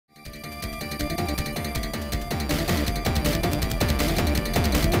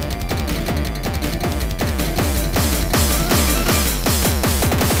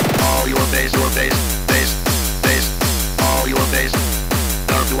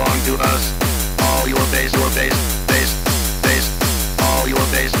belong to us. All your base, base, base. All your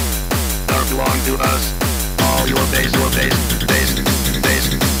base, don't belong to us. All your base, base, base.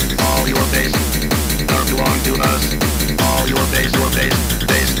 All your base, don't belong to us. All your base,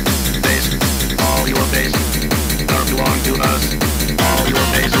 base, base. All your base, don't belong to us. All your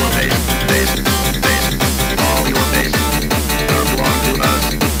base, base, base. All your base, don't belong to us.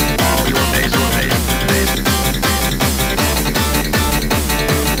 All your base, base, base.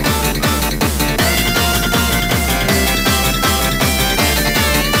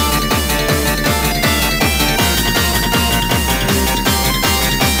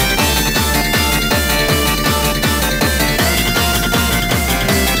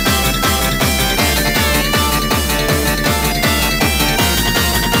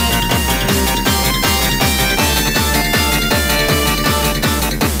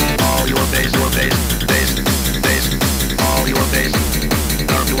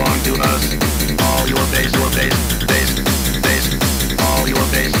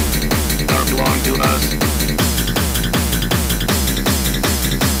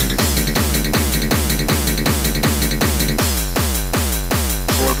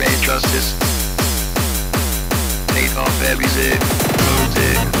 Justice, hate off every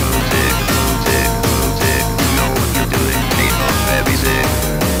zig,